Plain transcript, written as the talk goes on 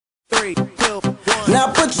3, 2, 1.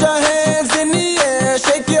 Now put your hands in the air,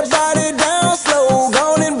 shake your body down slow.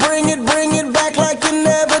 Go on and bring it back like you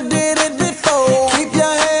never did it before. Keep your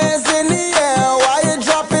hands in the air while you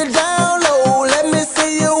drop it down low. Let me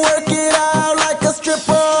see you work it out like a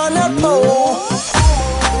stripper on a pole.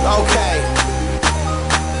 Okay.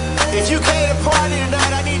 If you came to party tonight,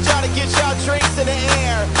 I need y'all to get y'all drinks in the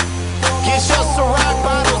air. Get your Ciroc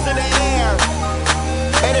bottles in the air.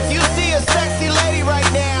 And if you see a sexy lady right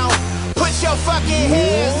now, put your fucking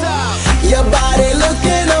hands up. Your body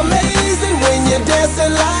looking amazing when you're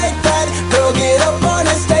dancing like that. Girl, get up on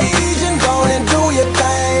the stage and go and do your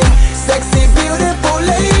thing. Sexy, beautiful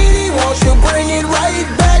lady, won't you bring it right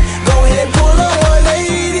back? Go ahead, pull a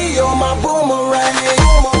 180, you're my boomerang.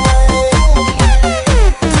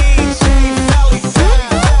 DJ Felli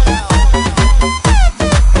sound.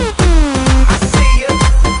 I see ya.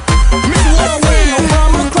 I see you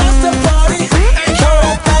from across the party. Girl,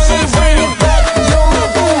 that thing, bring it back, you're my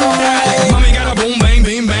boomerang. Mommy got a boom, bang,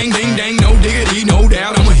 bing, bang, ding, dang, no diggity, no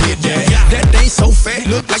doubt, I'ma hit that. That thing so fat,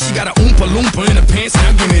 look like she got a oompa loompa in her pants,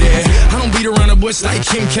 now give me that. I don't beat around the bush like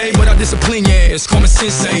Kim K, but I discipline your ass, call me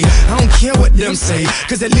sensei. I don't care what them say,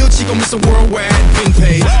 cause that little chick gon' miss a worldwide, been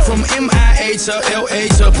paid. From MIA to LA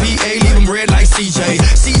to PA, leave them red like CJ.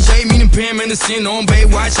 CJ meaning Pam Anderson on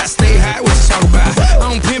Baywatch, I stay high, what you talk about? I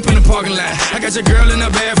don't pimp in the parking lot, I got your girl in the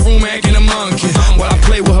bathroom acting a monkey. While I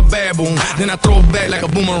play with her baboon, then I throw it back like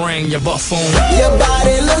a boomerang, you buffoon. Your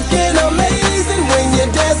body looking amazing when you're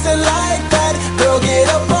dancing like that. Girl, get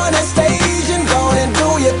up on the stage and go and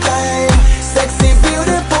do your thing. Sexy,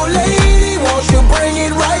 beautiful lady, won't you bring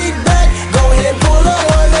it right back? Go ahead, pull a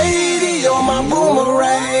 180, you're my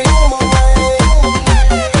boomerang.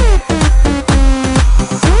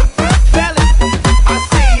 Felli, I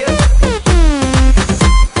see ya.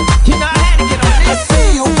 You know I had to get on I this. see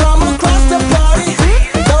you from across the party.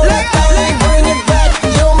 Don't let that bring it back,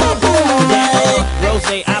 you're my boomerang.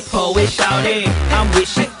 Rose, I pull it, shout it. I'm with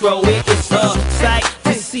she throw it. It's a sight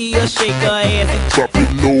to see her shake her ass and drop it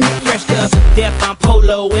low. Fresh to death, I'm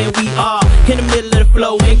polo, and we are in the middle of the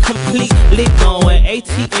flow and completely going.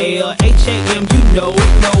 ATL, HAM, you know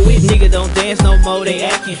it. Nigga don't dance no more, they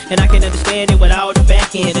acting. And I can understand it with all the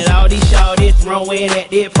back end and all these shawties throwing at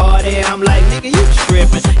their party. I'm like, nigga, you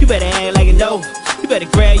tripping. You better act like you know. You better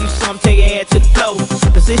grab you something, take your ass to the floor.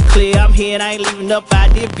 Cause it's clear I'm here and I ain't leaving up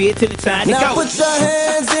out there, bitch, till the time to Now go. put your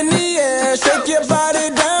hands in the air, shake your body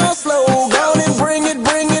down slow. Go and bring it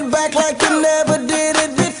back like you never did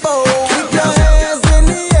it before. Keep your hands in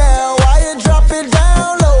the air while you drop it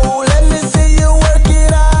down low. Let me see you work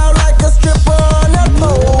it out like a stripper on a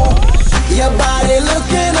pole. Your body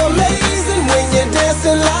looking amazing when you're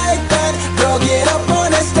dancing like that. Girl, get up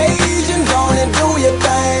on the stage and go and do your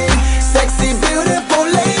thing. Sexy, beautiful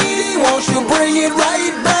lady, won't you bring it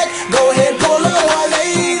right back? Go ahead, pull a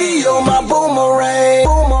 180, you're my boomerang.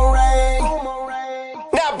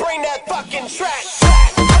 Now bring that fucking track.